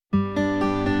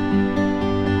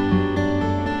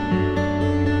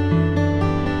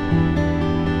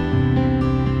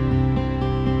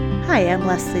I'm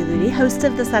Leslie Ludy, host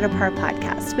of the Set Apart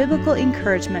podcast, biblical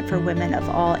encouragement for women of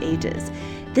all ages.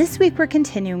 This week, we're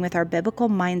continuing with our Biblical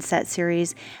Mindset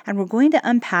series, and we're going to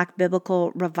unpack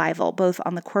biblical revival, both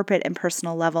on the corporate and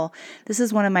personal level. This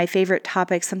is one of my favorite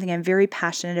topics, something I'm very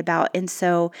passionate about, and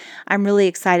so I'm really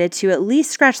excited to at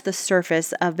least scratch the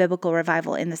surface of biblical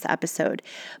revival in this episode.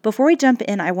 Before we jump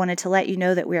in, I wanted to let you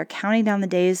know that we are counting down the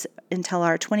days until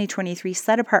our 2023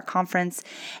 Set Apart Conference,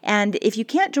 and if you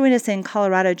can't join us in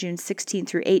Colorado June 16th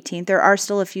through 18th, there are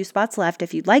still a few spots left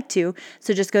if you'd like to,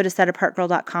 so just go to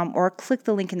setapartgirl.com or click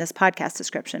the link in this podcast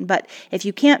description. But if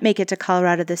you can't make it to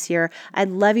Colorado this year,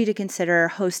 I'd love you to consider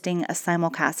hosting a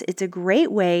simulcast. It's a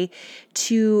great way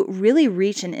to really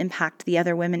reach and impact the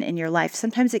other women in your life.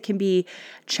 Sometimes it can be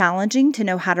challenging to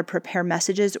know how to prepare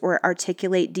messages or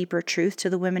articulate deeper truth to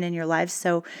the women in your lives.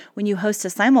 So when you host a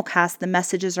simulcast, the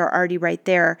messages are already right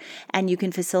there, and you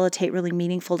can facilitate really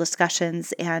meaningful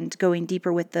discussions and going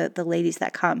deeper with the ladies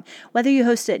that come. Whether you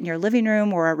host it in your living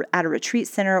room or at a retreat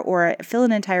center or fill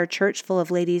an entire church full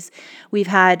of ladies, we've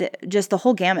had just the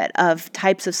whole gamut of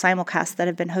types of simulcasts that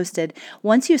have been hosted.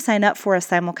 Once you sign up for a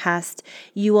simulcast,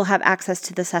 you will have access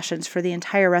to the sessions for the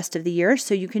entire rest of the year,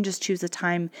 so you can just choose a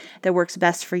time that works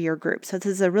best for your group. So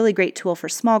this is a really great tool for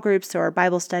small groups or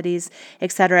Bible studies,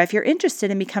 etc. If you're interested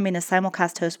in becoming a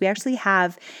simulcast host, we actually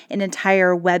have an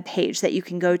entire web page that you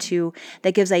can go to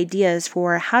that gives ideas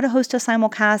for how to host a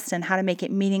simulcast and how to make it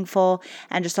meaningful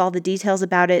and just all the details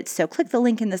about it. So click the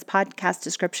link in this podcast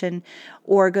description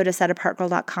or go to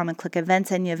setapartgirl.com and click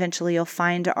events, and eventually you'll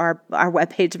find our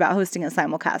webpage about hosting a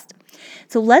simulcast.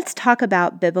 So let's talk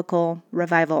about biblical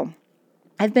revival.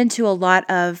 I've been to a lot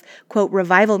of, quote,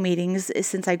 revival meetings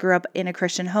since I grew up in a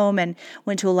Christian home and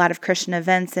went to a lot of Christian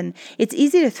events. And it's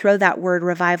easy to throw that word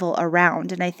revival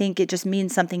around. And I think it just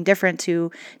means something different to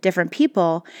different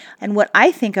people. And what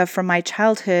I think of from my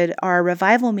childhood are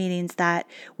revival meetings that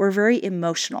were very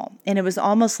emotional. And it was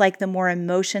almost like the more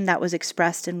emotion that was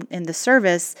expressed in the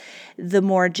service, the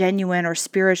more genuine or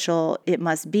spiritual it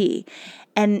must be.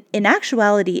 And in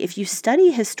actuality, if you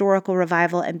study historical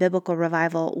revival and biblical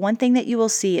revival, one thing that you will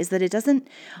see is that it doesn't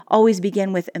always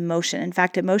begin with emotion. In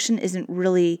fact, emotion isn't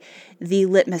really the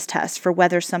litmus test for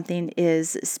whether something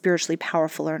is spiritually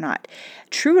powerful or not.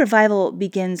 True revival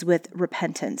begins with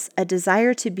repentance, a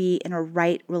desire to be in a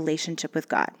right relationship with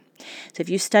God. So if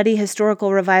you study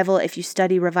historical revival, if you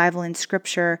study revival in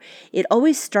Scripture, it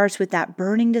always starts with that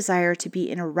burning desire to be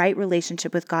in a right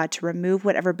relationship with God, to remove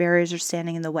whatever barriers are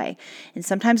standing in the way. And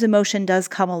sometimes emotion does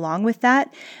come along with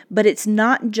that, but it's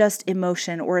not just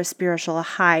emotion or a spiritual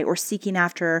high or seeking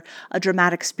after a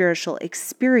dramatic spiritual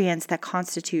experience that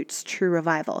constitutes true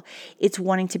revival. It's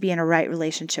wanting to be in a right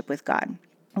relationship with God.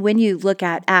 When you look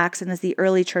at Acts, and as the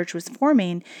early church was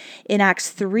forming, in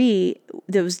Acts 3,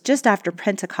 that was just after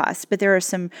Pentecost, but there are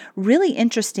some really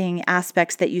interesting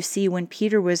aspects that you see when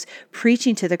Peter was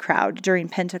preaching to the crowd during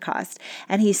Pentecost,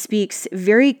 and he speaks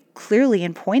very clearly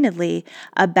and pointedly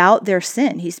about their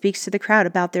sin. He speaks to the crowd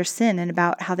about their sin and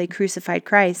about how they crucified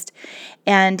Christ,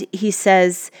 and he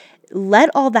says, "Let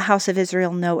all the house of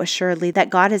Israel know assuredly that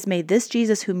God has made this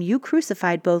Jesus whom you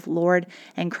crucified both Lord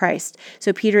and Christ."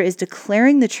 So Peter is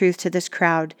declaring the truth to this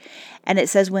crowd. And it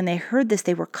says, when they heard this,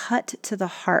 they were cut to the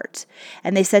heart.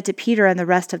 And they said to Peter and the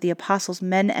rest of the apostles,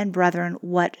 "Men and brethren,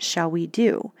 what shall we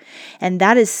do?" And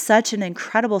that is such an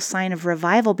incredible sign of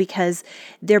revival because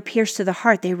they're pierced to the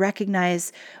heart. They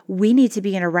recognize we need to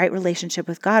be in a right relationship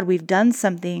with God. We've done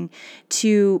something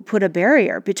to put a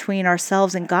barrier between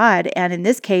ourselves and God. And in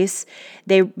this case,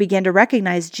 they began to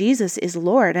recognize Jesus is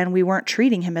Lord, and we weren't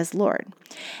treating him as Lord.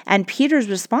 And Peter's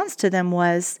response to them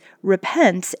was,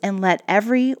 "Repent and let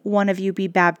every one of you be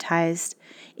baptized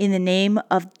in the name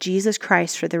of Jesus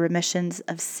Christ for the remissions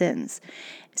of sins."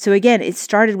 So again, it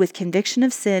started with conviction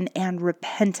of sin and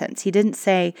repentance. He didn't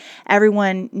say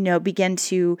everyone, begin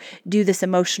to do this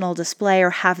emotional display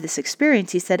or have this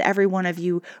experience. He said, every one of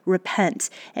you repent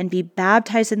and be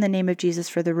baptized in the name of Jesus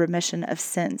for the remission of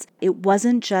sins. It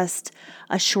wasn't just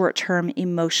a short-term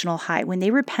emotional high. When they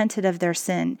repented of their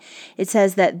sin, it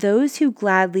says that those who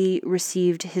gladly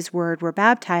received his word were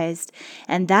baptized,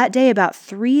 and that day about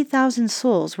 3,000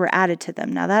 souls were added to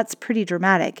them. Now that's pretty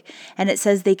dramatic. And it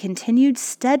says they continued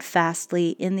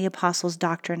steadfastly in the apostles'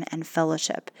 doctrine and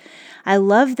fellowship. I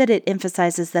love that it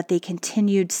emphasizes that they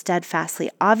continued steadfastly.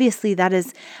 Obviously, that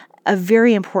is a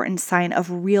very important sign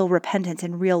of real repentance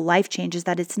and real life changes,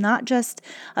 that it's not just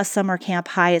a summer camp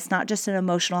high, it's not just an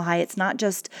emotional high, it's not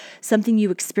just something you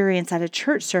experience at a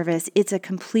church service, it's a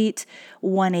complete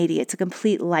 180, it's a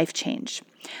complete life change.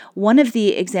 One of the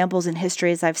examples in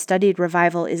history as I've studied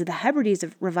revival is the Hebrides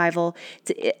of revival.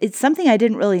 It's something I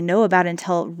didn't really know about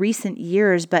until recent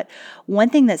years, but one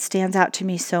thing that stands out to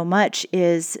me so much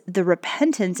is the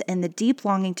repentance and the deep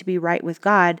longing to be right with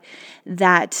God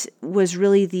that was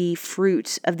really the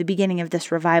fruit of the beginning of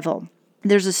this revival.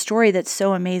 There's a story that's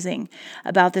so amazing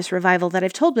about this revival that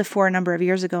I've told before a number of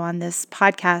years ago on this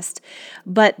podcast.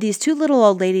 But these two little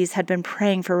old ladies had been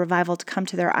praying for revival to come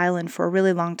to their island for a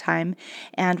really long time.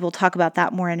 And we'll talk about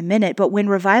that more in a minute. But when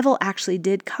revival actually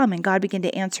did come and God began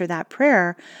to answer that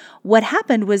prayer, what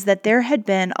happened was that there had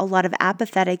been a lot of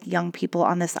apathetic young people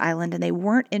on this island, and they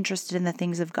weren't interested in the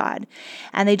things of God.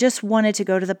 And they just wanted to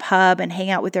go to the pub and hang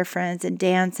out with their friends and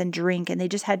dance and drink, and they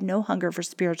just had no hunger for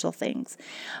spiritual things.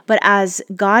 But as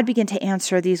God began to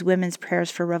answer these women's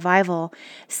prayers for revival,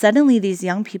 suddenly these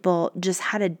young people just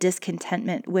had a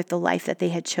discontentment with the life that they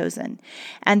had chosen.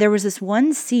 And there was this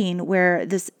one scene where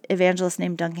this evangelist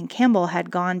named Duncan Campbell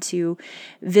had gone to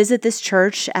visit this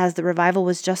church as the revival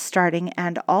was just starting,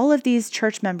 and all of these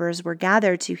church members were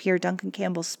gathered to hear Duncan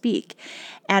Campbell speak.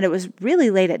 And it was really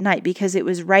late at night because it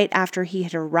was right after he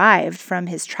had arrived from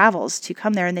his travels to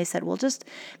come there. And they said, well, just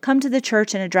come to the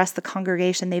church and address the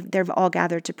congregation. They've all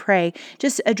gathered to pray.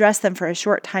 Just address them for a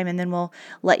short time, and then we'll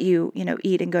let you,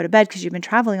 eat and go to bed because you've been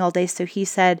traveling all day. So he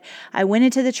said, I went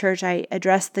into the church, I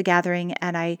addressed the gathering,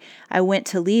 and I went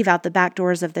to leave out the back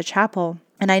doors of the chapel.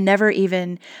 And I never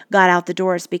even got out the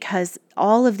doors because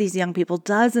all of these young people,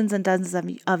 dozens and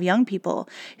dozens of young people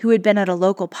who had been at a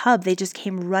local pub, they just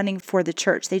came running for the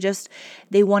church.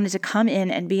 They wanted to come in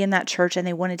and be in that church, and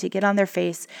they wanted to get on their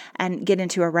face and get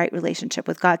into a right relationship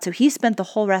with God. So he spent the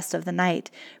whole rest of the night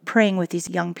praying with these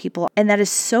young people. And that is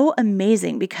so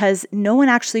amazing because no one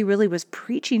actually really was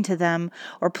preaching to them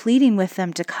or pleading with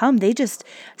them to come. They just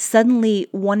suddenly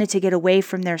wanted to get away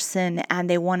from their sin, and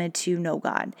they wanted to know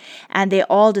God. And they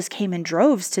all just came in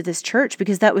droves to this church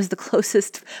because that was the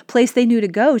closest place they knew to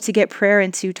go to get prayer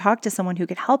and to talk to someone who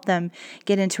could help them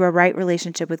get into a right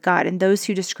relationship with God. And those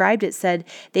who described it said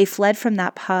they fled from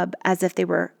that pub as if they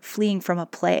were fleeing from a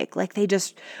plague. Like they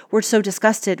just were so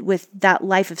disgusted with that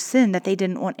life of sin that they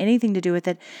didn't want anything to do with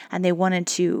it, and they wanted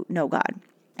to know God.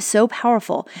 So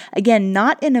powerful. Again,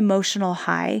 not an emotional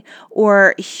high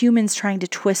or humans trying to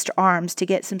twist arms to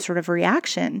get some sort of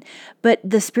reaction, but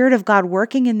the Spirit of God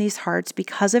working in these hearts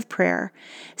because of prayer,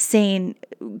 saying,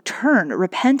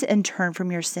 repent and turn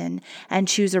from your sin and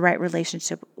choose a right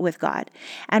relationship with God.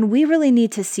 And we really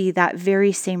need to see that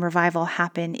very same revival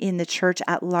happen in the church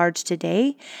at large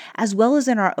today, as well as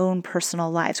in our own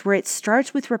personal lives, where it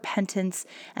starts with repentance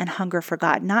and hunger for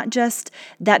God, not just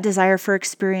that desire for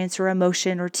experience or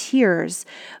emotion or tears,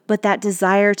 but that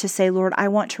desire to say, Lord, I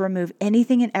want to remove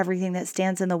anything and everything that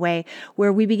stands in the way,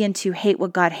 where we begin to hate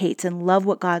what God hates and love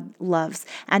what God loves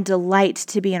and delight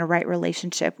to be in a right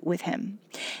relationship with Him.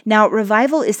 Now,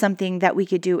 revival is something that we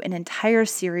could do an entire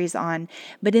series on,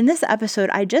 but in this episode,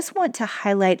 I just want to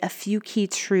highlight a few key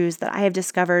truths that I have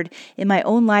discovered in my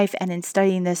own life and in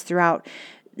studying this throughout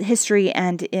history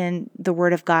and in the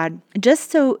Word of God,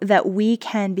 just so that we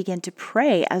can begin to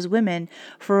pray as women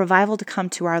for revival to come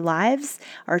to our lives,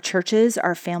 our churches,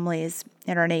 our families,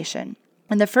 and our nation.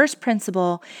 And the first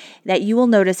principle that you will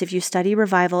notice if you study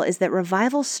revival is that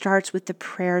revival starts with the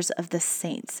prayers of the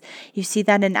saints. You see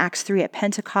that in Acts 3 at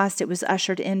Pentecost. It was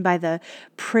ushered in by the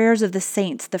prayers of the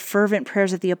saints, the fervent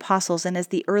prayers of the apostles. And as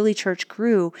the early church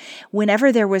grew,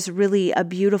 whenever there was really a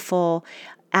beautiful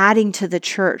adding to the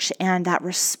church and that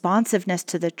responsiveness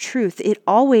to the truth, it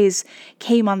always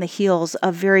came on the heels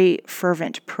of very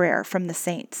fervent prayer from the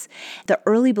saints. The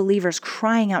early believers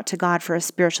crying out to God for a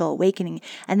spiritual awakening,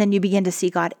 and then you begin to see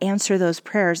God answer those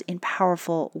prayers in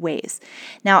powerful ways.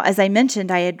 Now, as I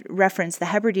mentioned, I had referenced the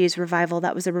Hebrides revival.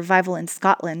 That was a revival in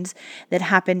Scotland that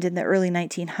happened in the early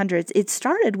 1900s. It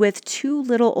started with two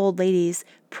little old ladies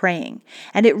praying.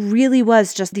 And it really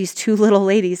was just these two little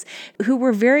ladies who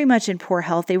were very much in poor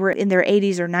health. They were in their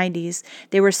 80s or 90s.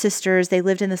 They were sisters. They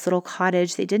lived in this little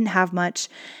cottage. They didn't have much.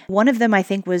 One of them, I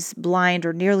think, was blind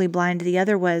or nearly blind. The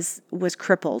other was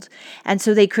crippled. And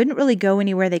so they couldn't really go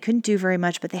anywhere. They couldn't do very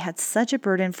much, but they had such a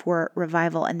burden for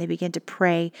revival, and they began to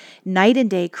pray night and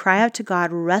day, cry out to God,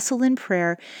 wrestle in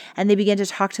prayer, and they began to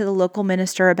talk to the local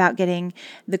minister about getting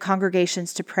the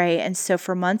congregations to pray. And so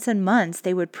for months and months,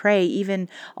 they would pray even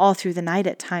all through the night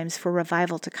at times for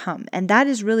revival to come. And that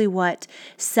is really what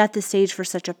set the stage for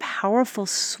such a powerful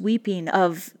sweeping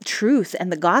of truth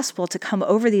and the gospel to come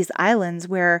over these islands,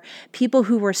 where people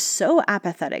who were so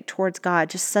apathetic towards God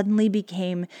just suddenly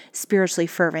became spiritually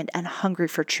fervent and hungry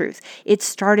for truth. It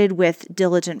started with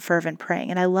diligent, fervent praying.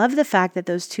 And I love the fact that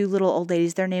those two little old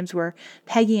ladies, their names were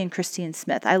Peggy and Christine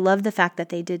Smith. I love the fact that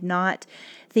they did not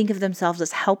think of themselves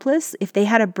as helpless. If they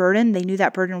had a burden, they knew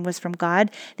that burden was from God.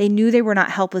 They knew they were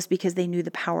not helpless because they knew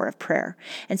the power of prayer.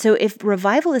 And so if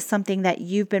revival is something that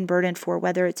you've been burdened for,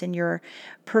 whether it's in your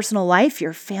personal life,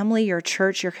 your family, your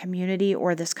church, your community,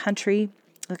 or this country,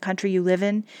 the country you live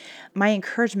in, my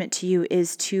encouragement to you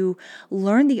is to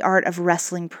learn the art of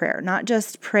wrestling prayer, not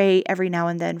just pray every now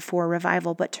and then for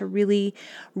revival, but to really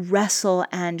wrestle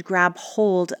and grab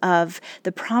hold of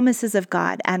the promises of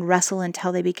God and wrestle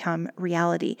until they become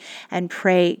reality, and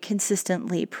pray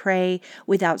consistently, pray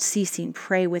without ceasing,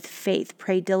 pray with faith,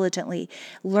 pray diligently.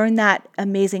 Learn that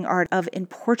amazing art of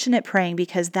importunate praying,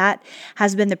 because that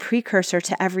has been the precursor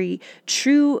to every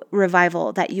true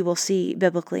revival that you will see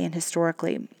biblically and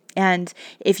historically. And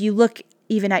if you look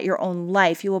even at your own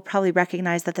life, you will probably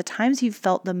recognize that the times you've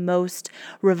felt the most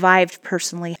revived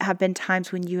personally have been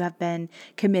times when you have been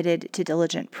committed to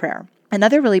diligent prayer.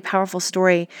 Another really powerful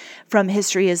story from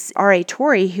history is R.A.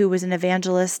 Torrey, who was an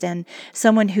evangelist and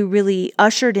someone who really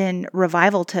ushered in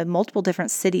revival to multiple different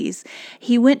cities.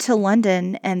 He went to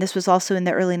London, and this was also in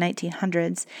the early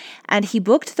 1900s, and he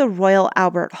booked the Royal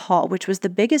Albert Hall, which was the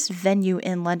biggest venue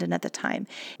in London at the time.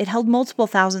 It held multiple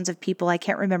thousands of people. I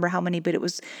can't remember how many, but it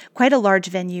was quite a large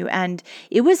venue, and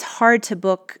it was hard to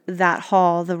book that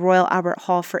hall, the Royal Albert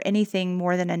Hall, for anything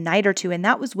more than a night or two, and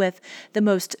that was with the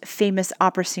most famous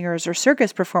opera singers or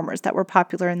circus performers that were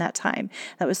popular in that time.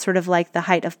 That was sort of like the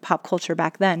height of pop culture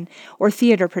back then, or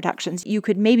theater productions. You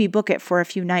could maybe book it for a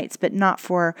few nights, but not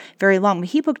for very long.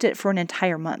 He booked it for an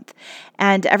entire month,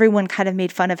 and everyone kind of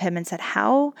made fun of him and said,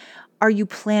 "How are you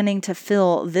planning to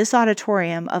fill this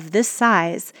auditorium of this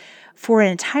size for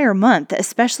an entire month,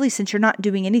 especially since you're not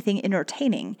doing anything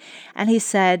entertaining?" And he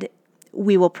said,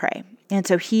 "We will pray." And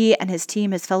so he and his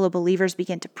team, his fellow believers,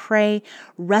 began to pray,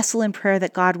 wrestle in prayer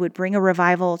that God would bring a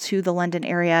revival to the London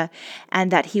area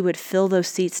and that he would fill those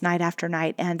seats night after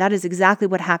night. And that is exactly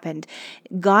what happened.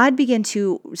 God began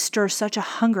to stir such a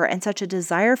hunger and such a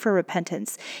desire for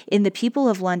repentance in the people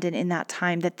of London in that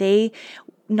time that they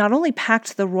not only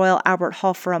packed the Royal Albert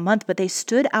Hall for a month, but they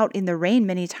stood out in the rain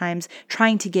many times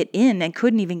trying to get in and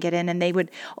couldn't even get in. And they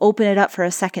would open it up for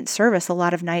a second service a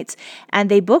lot of nights. And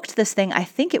they booked this thing, I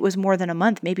think it was more than a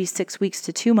month, maybe 6 weeks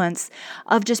to 2 months,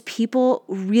 of just people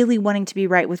really wanting to be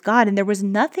right with God. And there was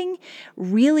nothing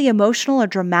really emotional or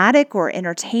dramatic or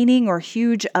entertaining or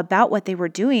huge about what they were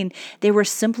doing. They were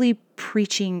simply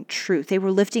preaching truth. They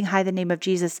were lifting high the name of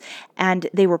Jesus, and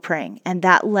they were praying. And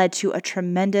that led to a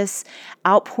tremendous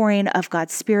outpouring of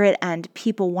God's Spirit and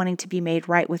people wanting to be made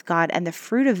right with God. And the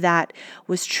fruit of that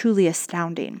was truly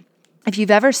astounding. If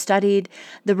you've ever studied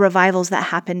the revivals that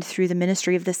happened through the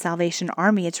ministry of the Salvation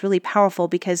Army, it's really powerful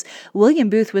because William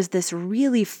Booth was this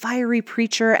really fiery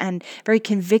preacher and very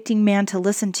convicting man to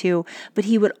listen to, but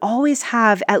he would always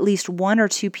have at least one or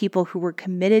two people who were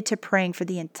committed to praying for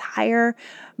the entire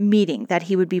meeting that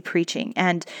he would be preaching.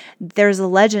 And there's a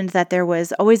legend that there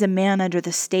was always a man under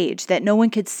the stage that no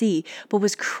one could see, but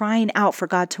was crying out for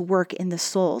God to work in the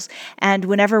souls. And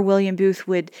whenever William Booth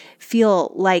would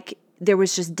feel like there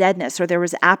was just deadness or there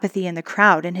was apathy in the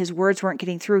crowd and his words weren't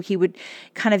getting through, he would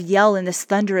kind of yell in this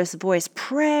thunderous voice,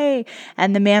 "Pray!"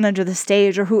 And the man under the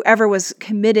stage or whoever was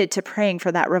committed to praying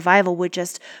for that revival would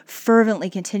just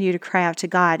fervently continue to cry out to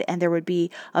God, and there would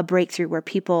be a breakthrough where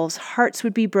people's hearts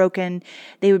would be broken,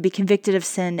 they would be convicted of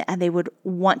sin, and they would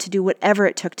want to do whatever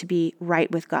it took to be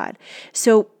right with God.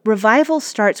 So revival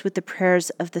starts with the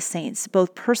prayers of the saints,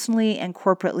 both personally and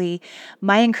corporately.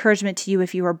 My encouragement to you,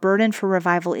 if you are burdened for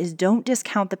revival, is don't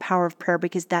discount the power of prayer,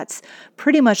 because that's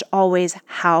pretty much always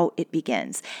how it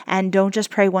begins. And don't just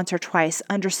pray once or twice.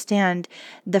 Understand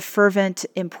the fervent,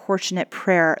 importunate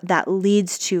prayer that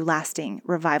leads to lasting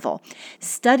revival.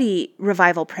 Study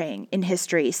revival praying in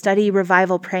history. Study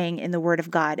revival praying in the Word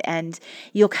of God, and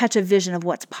you'll catch a vision of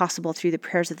what's possible through the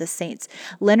prayers of the saints.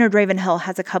 Leonard Ravenhill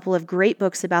has a couple of great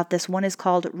books about this. One is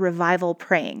called Revival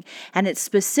Praying, and it's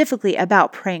specifically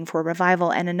about praying for revival,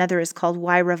 and another is called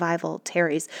Why Revival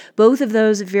Tarries. Both of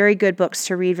those very good books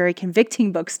to read, very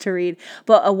convicting books to read,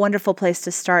 but a wonderful place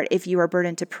to start if you are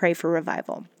burdened to pray for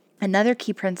revival. Another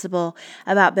key principle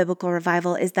about biblical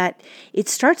revival is that it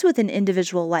starts with an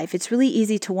individual life. It's really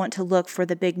easy to want to look for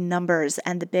the big numbers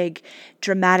and the big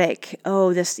dramatic,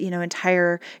 this,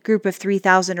 entire group of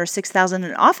 3,000 or 6,000.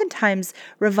 And oftentimes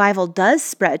revival does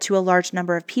spread to a large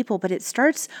number of people, but it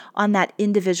starts on that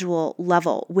individual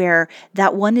level where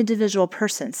that one individual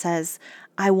person says,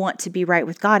 I want to be right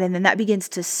with God. And then that begins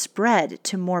to spread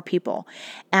to more people.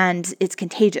 And it's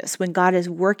contagious. When God is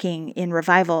working in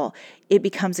revival, it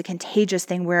becomes a contagious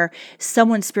thing where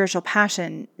someone's spiritual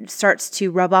passion starts to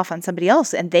rub off on somebody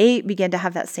else and they begin to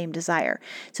have that same desire.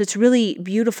 So it's really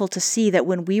beautiful to see that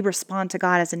when we respond to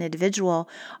God as an individual,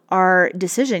 our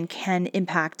decision can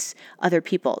impact other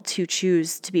people to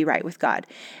choose to be right with God.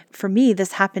 For me,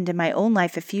 this happened in my own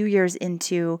life a few years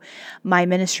into my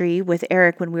ministry with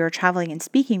Eric when we were traveling and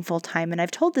speaking full time. And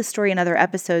I've told this story in other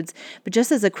episodes, but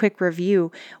just as a quick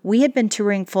review, we had been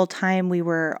touring full time. We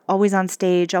were always on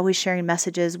stage, always sharing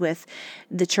messages with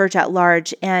the church at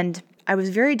large. And I was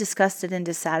very disgusted and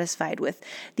dissatisfied with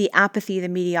the apathy, the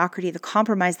mediocrity, the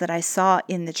compromise that I saw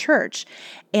in the church.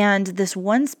 And this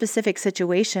one specific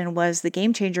situation was the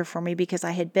game changer for me because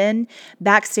I had been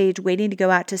backstage waiting to go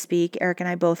out to speak. Eric and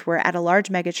I both were at a large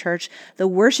mega church. The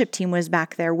worship team was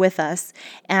back there with us,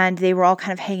 and they were all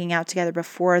kind of hanging out together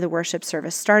before the worship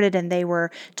service started, and they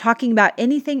were talking about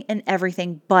anything and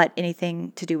everything but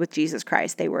anything to do with Jesus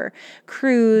Christ. They were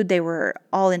crude. They were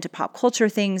all into pop culture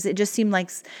things. It just seemed like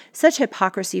such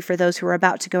hypocrisy for those who were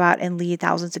about to go out and lead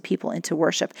thousands of people into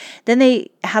worship. Then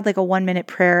they had like a 1-minute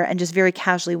prayer and just very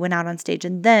casually went out on stage.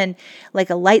 And then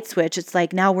like a light switch, it's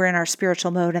like now we're in our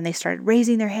spiritual mode, and they started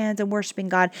raising their hands and worshiping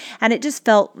God. And it just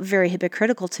felt very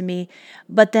hypocritical to me.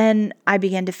 But then I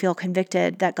began to feel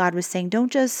convicted that God was saying,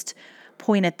 don't just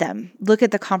point at them. Look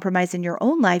at the compromise in your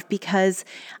own life, because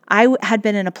I had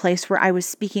been in a place where I was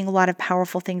speaking a lot of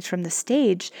powerful things from the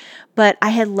stage, but I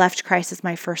had left Christ as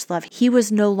my first love. He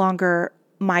was no longer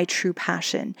my true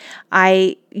passion.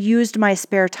 I used my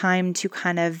spare time to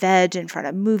kind of veg in front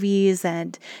of movies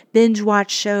and binge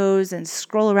watch shows and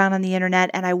scroll around on the internet,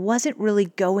 and I wasn't really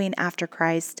going after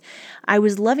Christ. I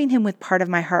was loving him with part of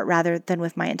my heart rather than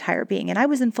with my entire being, and I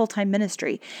was in full-time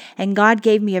ministry, and God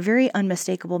gave me a very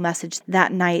unmistakable message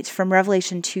that night from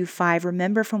Revelation 2:5,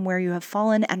 remember from where you have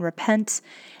fallen and repent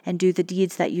and do the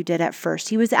deeds that you did at first.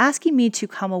 He was asking me to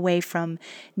come away from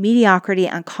mediocrity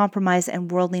and compromise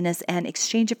and worldliness and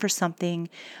exchange it for something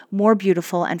more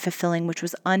beautiful and fulfilling, which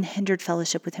was unhindered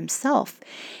fellowship with himself.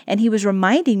 And he was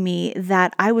reminding me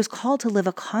that I was called to live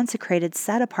a consecrated,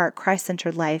 set-apart,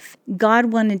 Christ-centered life. God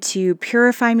wanted to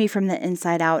purify me from the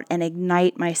inside out and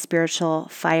ignite my spiritual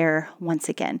fire once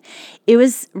again. It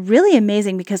was really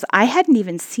amazing because I hadn't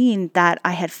even seen that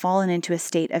I had fallen into a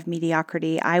state of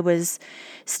mediocrity. I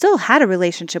still had a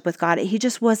relationship with God. He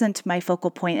just wasn't my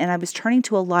focal point, and I was turning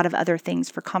to a lot of other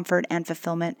things for comfort and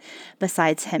fulfillment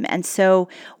besides him. And so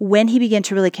when he began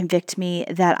to really convict me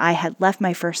that I had left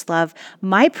my first love,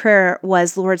 my prayer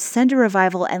was, Lord, send a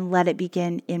revival and let it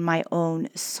begin in my own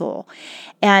soul.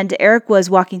 And Eric was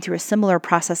walking through a similar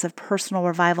process of personal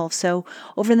revival. So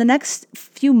over the next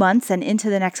few months and into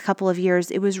the next couple of years,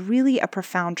 it was really a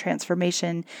profound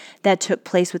transformation that took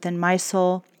place within my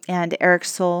soul and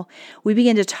Eric's soul. We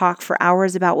began to talk for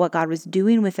hours about what God was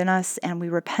doing within us, and we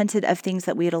repented of things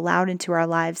that we had allowed into our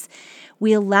lives.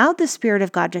 We allowed the Spirit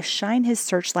of God to shine his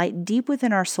searchlight deep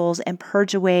within our souls and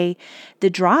purge away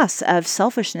the dross of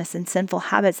selfishness and sinful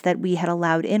habits that we had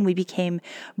allowed in. We became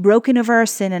broken of our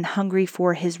sin and hungry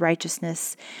for his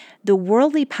righteousness. The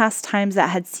worldly pastimes that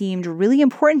had seemed really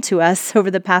important to us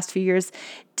over the past few years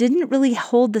didn't really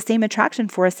hold the same attraction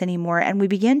for us anymore, and we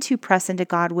began to press into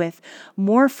God with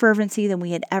more fervency than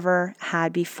we had ever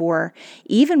had before,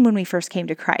 even when we first came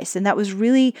to Christ. And that was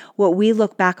really what we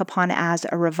look back upon as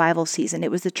a revival season.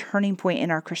 It was a turning point in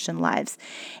our Christian lives,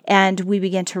 and we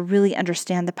began to really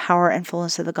understand the power and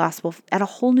fullness of the gospel at a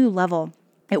whole new level.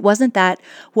 It wasn't that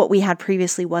what we had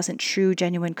previously wasn't true,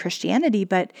 genuine Christianity,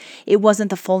 but it wasn't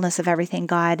the fullness of everything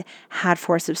God had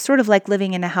for us. It was sort of like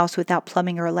living in a house without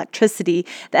plumbing or electricity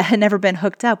that had never been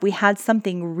hooked up. We had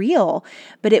something real,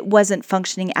 but it wasn't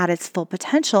functioning at its full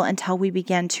potential until we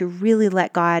began to really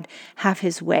let God have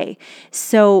his way.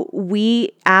 So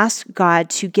we asked God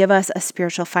to give us a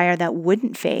spiritual fire that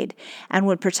wouldn't fade and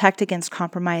would protect against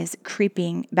compromise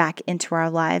creeping back into our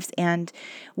lives. And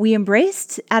we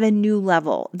embraced at a new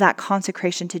level that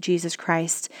consecration to Jesus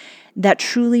Christ, that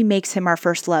truly makes him our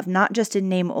first love, not just in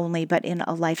name only, but in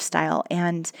a lifestyle.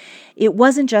 And it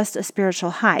wasn't just a spiritual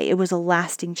high, it was a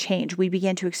lasting change. We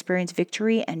began to experience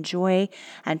victory and joy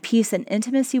and peace and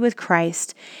intimacy with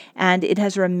Christ, and it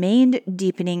has remained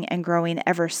deepening and growing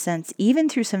ever since, even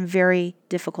through some very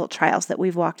difficult trials that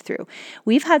we've walked through.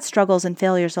 We've had struggles and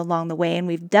failures along the way, and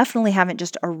we definitely haven't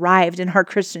just arrived in our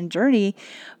Christian journey,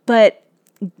 but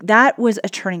that was a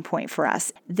turning point for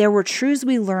us. There were truths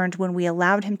we learned when we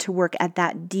allowed him to work at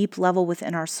that deep level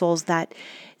within our souls that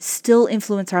still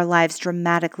influence our lives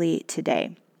dramatically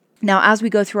today. Now, as we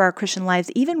go through our Christian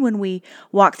lives, even when we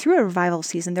walk through a revival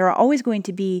season, there are always going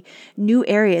to be new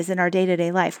areas in our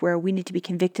day-to-day life where we need to be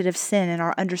convicted of sin, and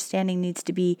our understanding needs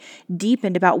to be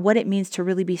deepened about what it means to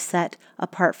really be set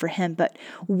apart for him. But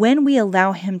when we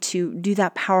allow him to do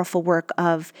that powerful work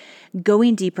of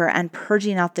going deeper and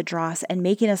purging out the dross and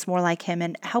making us more like him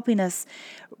and helping us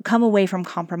come away from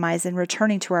compromise and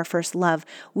returning to our first love,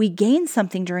 we gain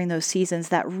something during those seasons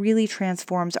that really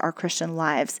transforms our Christian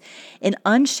lives: an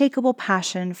unshakable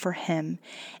passion for him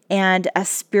and a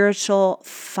spiritual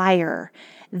fire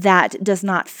that does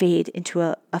not fade into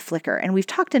a flicker. And we've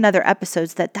talked in other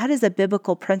episodes that is a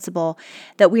biblical principle,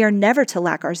 that we are never to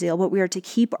lack our zeal, but we are to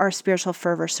keep our spiritual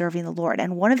fervor serving the Lord.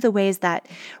 And one of the ways that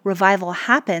revival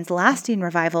happens, lasting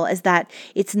revival, is that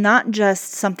it's not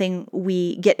just something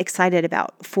we get excited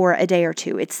about for a day or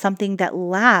two. It's something that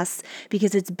lasts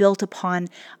because it's built upon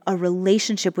a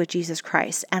relationship with Jesus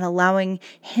Christ and allowing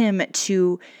him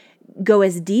to go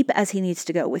as deep as he needs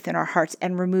to go within our hearts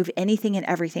and remove anything and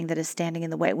everything that is standing in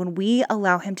the way. When we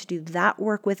allow him to do that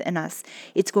work within us,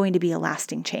 it's going to be a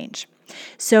lasting change.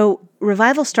 So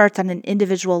revival starts on an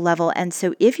individual level. And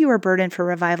so if you are burdened for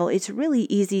revival, it's really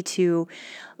easy to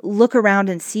look around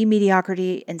and see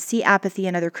mediocrity and see apathy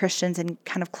in other Christians and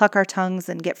kind of cluck our tongues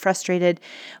and get frustrated.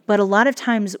 But a lot of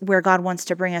times where God wants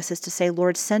to bring us is to say,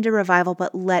 Lord, send a revival,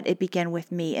 but let it begin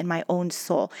with me in my own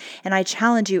soul. And I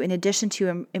challenge you, in addition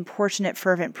to importunate,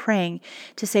 fervent praying,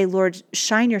 to say, Lord,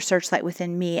 shine your searchlight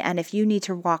within me. And if you need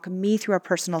to walk me through a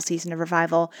personal season of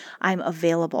revival, I'm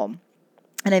available.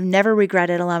 And I've never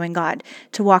regretted allowing God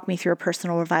to walk me through a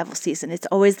personal revival season. It's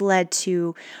always led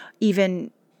to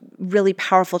even really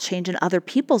powerful change in other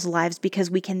people's lives,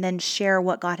 because we can then share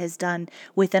what God has done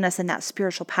within us, and that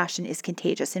spiritual passion is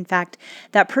contagious. In fact,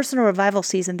 that personal revival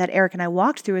season that Eric and I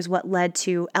walked through is what led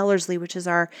to Ellerslie, which is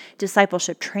our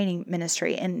discipleship training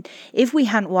ministry. And if we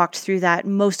hadn't walked through that,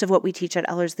 most of what we teach at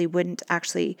Ellerslie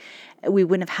we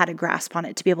wouldn't have had a grasp on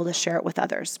it to be able to share it with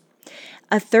others.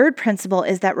 A third principle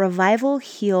is that revival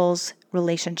heals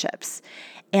relationships.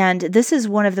 And this is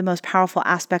one of the most powerful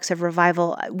aspects of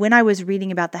revival. When I was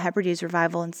reading about the Hebrides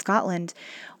revival in Scotland,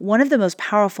 one of the most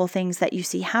powerful things that you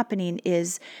see happening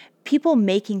is people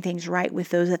making things right with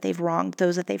those that they've wronged,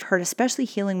 those that they've hurt, especially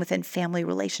healing within family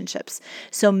relationships.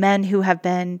 So men who have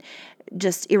been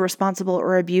just irresponsible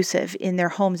or abusive in their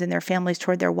homes and their families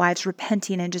toward their wives,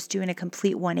 repenting and just doing a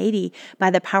complete 180 by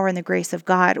the power and the grace of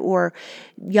God, or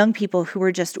young people who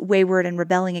were just wayward and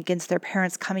rebelling against their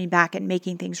parents, coming back and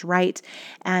making things right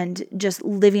and just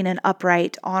living an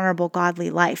upright, honorable, godly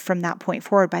life from that point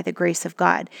forward by the grace of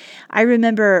God. I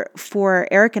remember for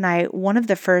Eric and I, one of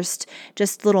the first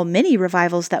just little mini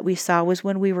revivals that we saw was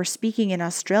when we were speaking in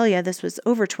Australia. This was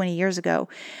over 20 years ago,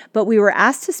 but we were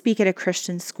asked to speak at a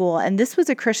Christian school, and this was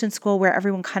a Christian school where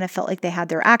everyone kind of felt like they had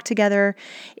their act together.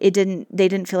 They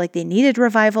didn't feel like they needed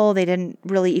revival. They didn't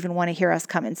really even want to hear us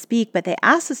come and speak, but they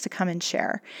asked us to come and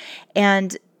share.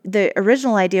 And the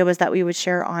original idea was that we would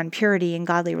share on purity and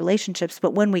godly relationships.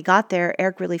 But when we got there,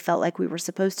 Eric really felt like we were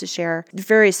supposed to share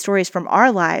various stories from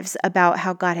our lives about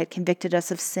how God had convicted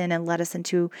us of sin and led us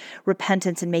into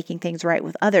repentance and making things right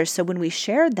with others. So when we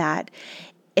shared that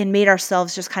and made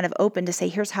ourselves just kind of open to say,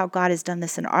 here's how God has done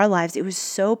this in our lives, it was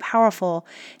so powerful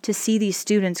to see these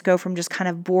students go from just kind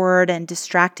of bored and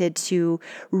distracted to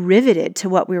riveted to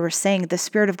what we were saying. The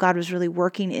Spirit of God was really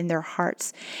working in their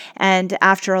hearts. And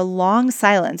after a long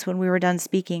silence, when we were done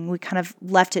speaking, we kind of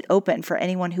left it open for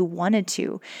anyone who wanted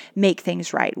to make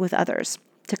things right with others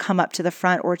to come up to the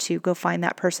front or to go find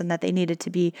that person that they needed to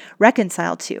be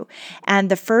reconciled to. And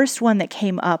the first one that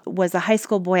came up was a high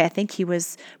school boy. I think he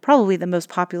was probably the most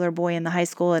popular boy in the high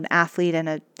school, an athlete and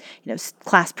a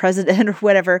class president or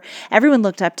whatever. Everyone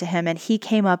looked up to him, and he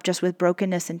came up just with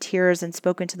brokenness and tears and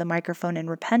spoke into the microphone and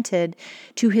repented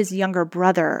to his younger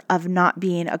brother of not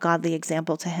being a godly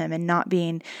example to him and not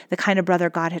being the kind of brother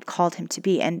God had called him to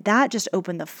be. And that just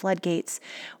opened the floodgates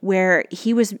where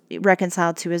he was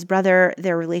reconciled to his brother.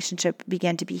 Their relationship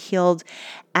began to be healed,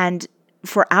 and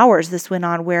for hours this went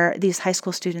on, where these high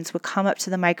school students would come up to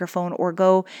the microphone or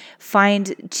go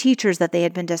find teachers that they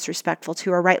had been disrespectful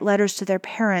to, or write letters to their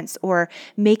parents, or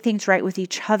make things right with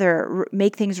each other,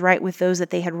 make things right with those that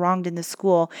they had wronged in the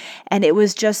school. And it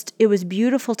was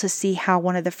beautiful to see how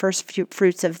one of the first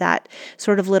fruits of that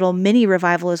sort of little mini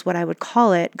revival is what I would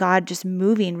call it, God just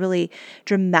moving really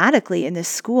dramatically in this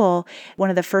school. One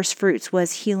of the first fruits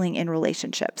was healing in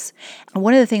relationships. And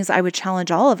one of the things I would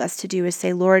challenge all of us to do is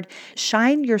say, Lord,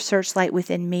 shine your searchlight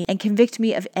within me and convict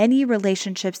me of any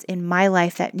relationships in my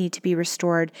life that need to be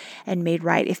restored and made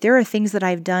right. If there are things that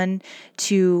I've done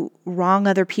to wrong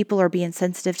other people or be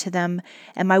insensitive to them,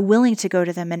 am I willing to go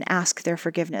to them and ask their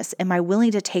forgiveness? Am I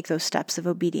willing to take those steps of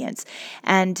obedience?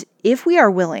 And if we are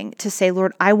willing to say,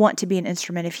 Lord, I want to be an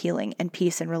instrument of healing and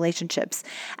peace in relationships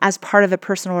as part of a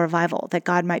personal revival that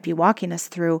God might be walking us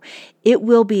through, it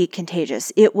will be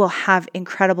contagious. It will have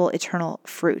incredible eternal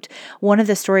fruit. One of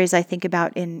the stories I think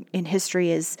about in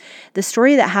history is the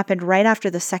story that happened right after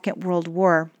the Second World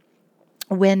War,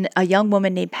 when a young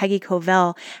woman named Peggy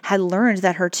Covell had learned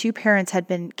that her two parents had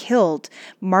been killed,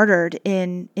 martyred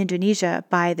in Indonesia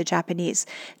by the Japanese.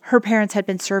 Her parents had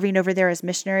been serving over there as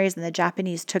missionaries, and the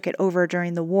Japanese took it over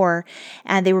during the war.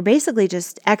 And they were basically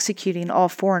just executing all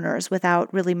foreigners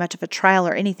without really much of a trial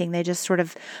or anything. They just sort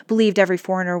of believed every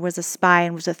foreigner was a spy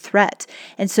and was a threat.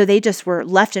 And so they just were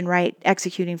left and right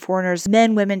executing foreigners,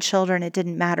 men, women, children, it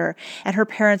didn't matter. And her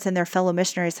parents and their fellow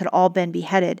missionaries had all been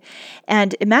beheaded.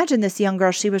 And imagine this young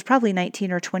girl, she was probably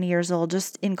 19 or 20 years old,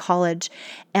 just in college,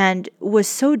 and was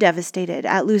so devastated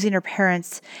at losing her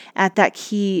parents at that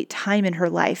key time in her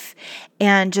life,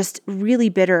 and just really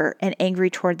bitter and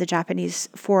angry toward the Japanese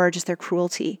for just their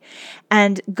cruelty.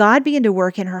 And God began to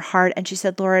work in her heart, and she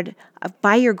said, Lord,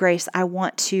 by your grace, I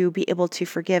want to be able to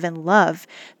forgive and love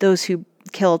those who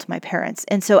killed my parents.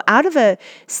 And so out of a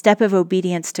step of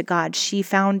obedience to God, she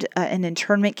found an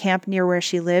internment camp near where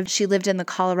she lived. She lived in the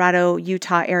Colorado,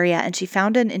 Utah area, and she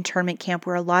found an internment camp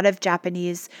where a lot of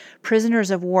Japanese prisoners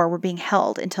of war were being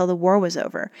held until the war was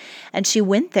over. And she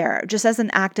went there just as an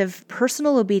act of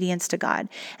personal obedience to God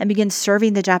and began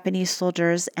serving the Japanese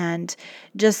soldiers and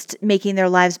just making their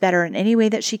lives better in any way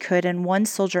that she could. And one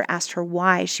soldier asked her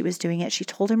why she was doing it. She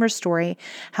told him her story,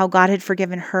 how God had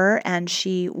forgiven her, and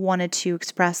she wanted to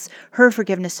express her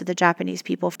forgiveness to the Japanese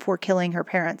people for killing her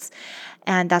parents.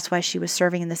 And that's why she was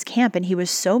serving in this camp. And he was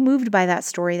so moved by that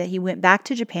story that he went back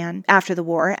to Japan after the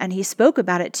war, and he spoke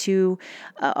about it to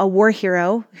a war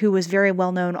hero who was very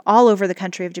well known all over the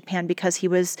country of Japan because he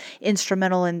was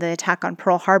instrumental in the attack on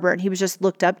Pearl Harbor, and he was just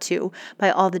looked up to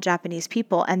by all the Japanese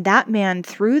people. And that man,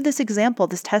 through this example,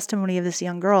 this testimony of this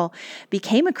young girl,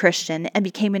 became a Christian and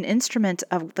became an instrument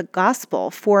of the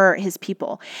gospel for his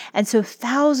people. And so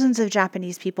thousands of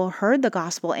Japanese people heard the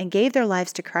gospel and gave their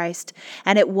lives to Christ,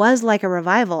 and it was like a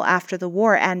revival after the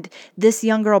war. And this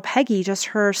young girl, Peggy, just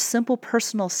her simple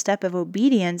personal step of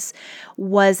obedience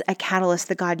was a catalyst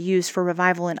that God used for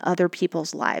revival in other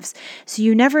people's lives. So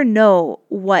you never know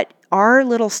what our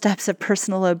little steps of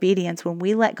personal obedience, when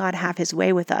we let God have his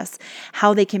way with us,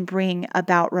 how they can bring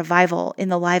about revival in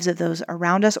the lives of those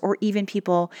around us, or even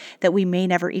people that we may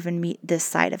never even meet this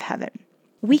side of heaven.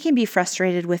 We can be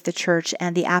frustrated with the church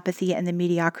and the apathy and the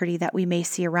mediocrity that we may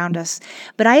see around us.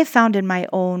 But I have found in my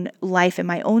own life, in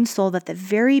my own soul, that the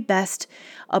very best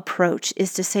approach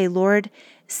is to say, Lord,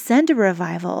 send a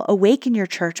revival, awaken your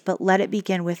church, but let it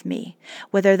begin with me.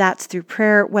 Whether that's through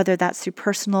prayer, whether that's through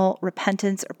personal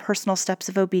repentance or personal steps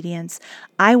of obedience,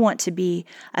 I want to be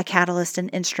a catalyst, an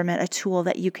instrument, a tool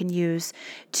that you can use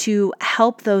to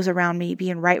help those around me be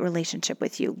in right relationship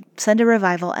with you. Send a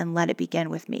revival and let it begin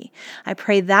with me. I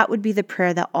pray that would be the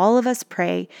prayer that all of us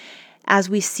pray as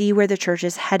we see where the church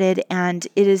is headed. And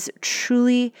it is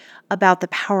truly about the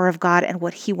power of God and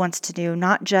what he wants to do,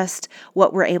 not just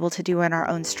what we're able to do in our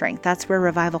own strength. That's where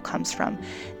revival comes from,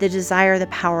 the desire, the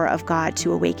power of God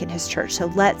to awaken his church. So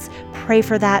let's pray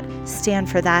for that, stand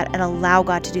for that, and allow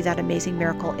God to do that amazing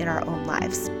miracle in our own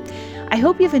lives. I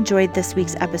hope you've enjoyed this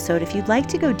week's episode. If you'd like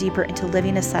to go deeper into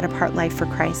living a set-apart life for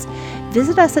Christ,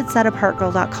 visit us at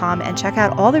setapartgirl.com and check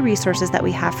out all the resources that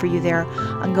we have for you there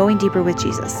on going deeper with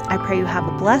Jesus. I pray you have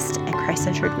a blessed and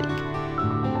Christ-centered week.